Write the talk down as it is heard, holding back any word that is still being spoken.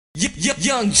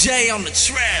Young J on the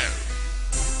trail.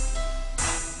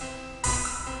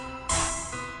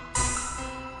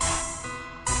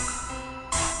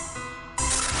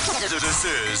 This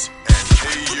is an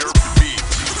Ayerp beat.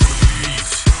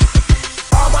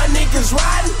 All my niggas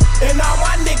riding, and all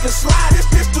my niggas sliding.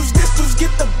 Pistols get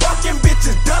the bucking,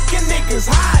 bitches ducking, niggas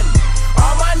hiding.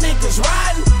 All my niggas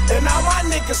riding, and all my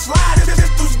niggas sliding.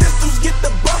 Pistols get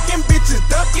the bucking, bitches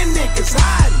ducking, niggas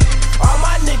hiding. All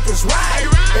my niggas riding,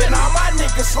 and all my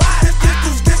niggas sliding.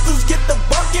 Pistols get the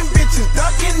bucking, bitches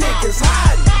ducking, niggas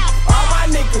hiding. All my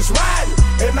niggas riding,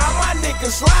 and all my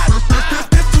niggas sliding.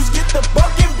 Pistols get the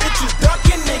bucking, bitches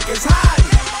ducking, niggas hiding.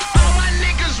 All my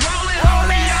niggas rolling,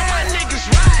 homie, all my niggas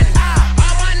riding.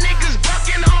 All my niggas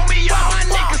bucking, homie, all my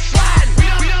niggas sliding.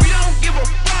 We don't give a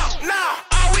fuck, nah.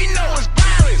 All we know is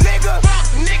violence, nigga.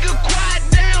 Fuck, nigga, quiet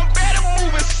down, better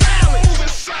move in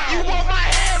silence. You want my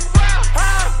head, bro?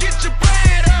 Get your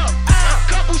bread up. A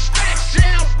couple stacks,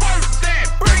 yeah, I'm worth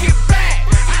that. Bring it back.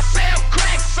 I sell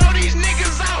crack, so these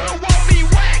niggas out here won't be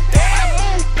whacked. I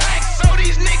move packs, so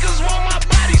these niggas want my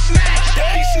body snatched.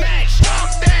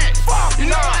 Fuck that. You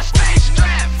know I stay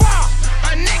strapped.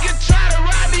 A nigga try to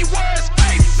rob me where his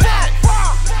face at.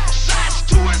 Shots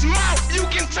to his mouth, you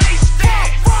can taste that.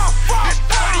 This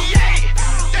 38,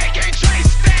 they can't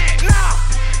trace that.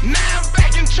 Now I'm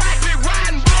back in traffic,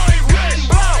 riding boy,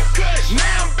 good.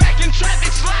 Now I'm back in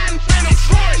traffic, sliding, phantom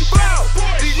slush.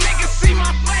 These niggas see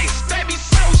my face, they be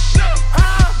so shook.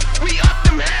 We up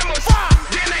them hammers,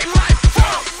 then they like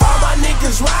fuck. All my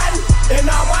niggas riding, and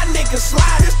all my niggas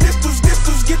sliding. Pistols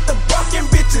get the bucking,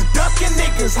 bitches ducking,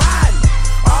 niggas hiding.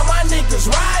 All my niggas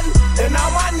riding, and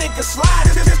all my niggas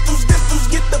sliding. Pistols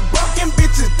get the bucking,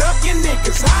 bitches ducking,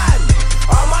 niggas hiding.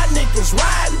 All my niggas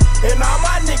riding, and all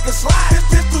my niggas sliding.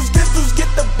 Pistols get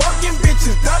the bucking,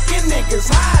 bitches ducking, niggas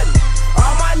hiding.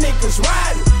 All my niggas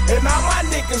riding, and all my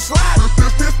niggas sliding.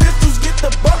 Pistols get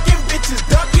the bucking, bitches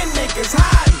ducking, niggas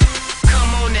hiding. Come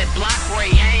on that block where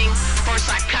he aim. First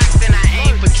I cock, then I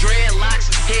aim for dreadlocks.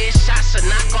 Headshots to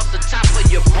knock off the top of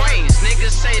your brains.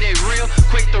 Niggas say they real,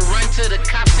 quick to run to the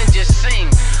cops and just sing.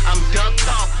 I'm ducked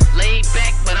off, laid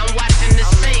back, but I'm watching the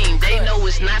scene. They know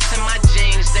it's knots in my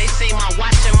jeans. They see my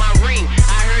watch and my ring.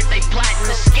 I heard they plotting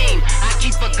the scheme. I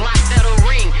keep a Glock that'll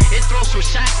ring. It throws some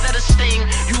shots that'll sting.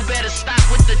 You better stop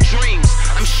with the dreams.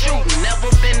 I'm shooting, never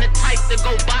been the type to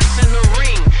go box in the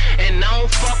ring. And I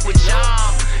don't fuck with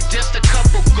y'all. Just a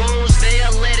couple goons,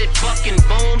 they'll let it fucking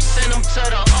boom. Send them to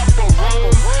the upper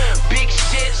room. Big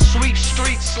shit, sweep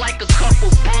streets like a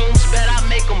couple brooms. Bet I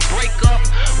make them break up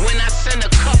when I send a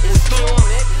couple through 'em.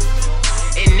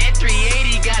 And that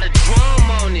 380 got a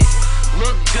drum on it.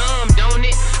 Look dumb, don't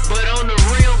it? But on the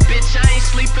real, bitch, I ain't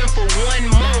sleeping for one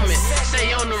moment.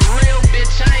 Say on the real,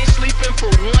 bitch, I ain't sleeping for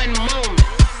one moment.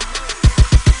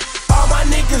 All my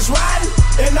niggas riding,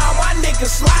 and all my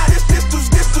niggas sliding. Pistols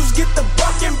get the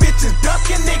bucking, bitches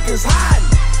ducking, niggas hiding.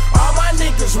 All my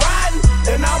niggas riding,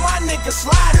 and all my niggas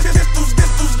sliding.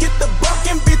 Pistols get the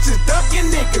bucking, bitches ducking,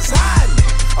 niggas hiding.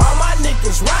 All my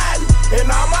niggas riding,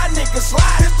 and all my niggas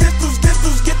sliding.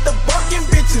 Pistols get the bucking,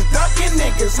 bitches ducking,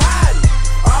 niggas hiding.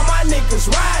 All my niggas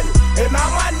riding, and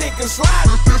all my niggas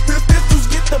sliding. Pistols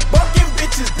get the bucking,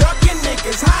 bitches ducking,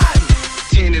 niggas hiding.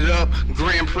 Tinted up,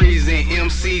 Grand Prix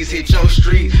and MCs hit your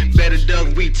street. Better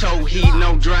duck, we toe heat,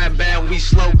 no drive-by, we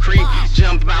slow creep.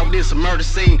 Jump out this murder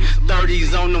scene,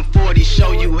 30s on them 40s,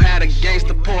 show you how the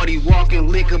gangsta party. Walking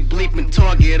liquor, bleeping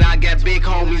target, I got big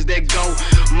homies that go.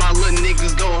 My little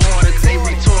niggas go harder, they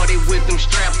retarded with them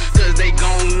straps, cause they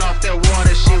gone off that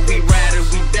water. Shit, we ride or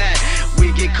we die,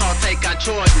 we get caught, take our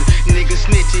charges. Niggas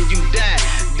snitching, you die,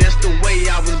 that's the way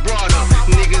I was brought up.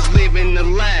 Niggas living the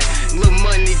lie, little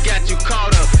money got you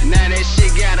caught up. Now that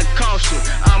shit gotta cost you,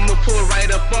 I'ma pull right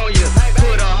up on you.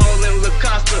 Put a hole in La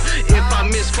Costa, if I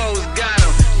miss foes, got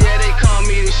him. Yeah, they call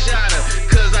me the shotter,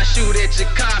 cause I shoot at your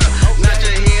cotta. Knock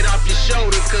your head off your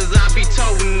shoulder, cause I be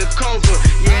toting the Cobra.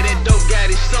 Yeah, that dope got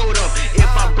it sold up, if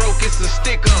I broke it's a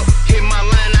stick up. Hit my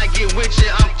line, I get with you,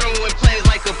 I'm throwing plays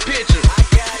like a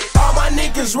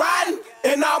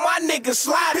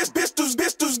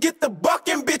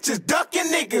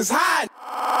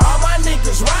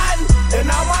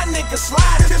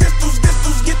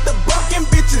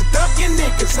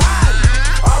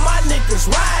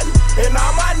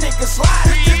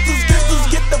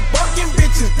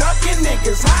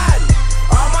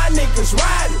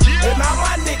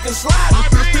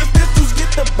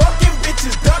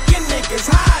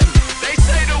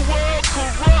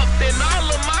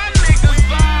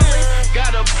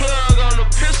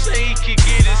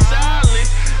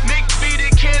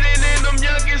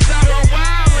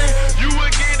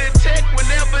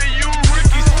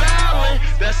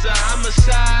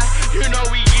homicide. You know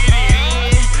we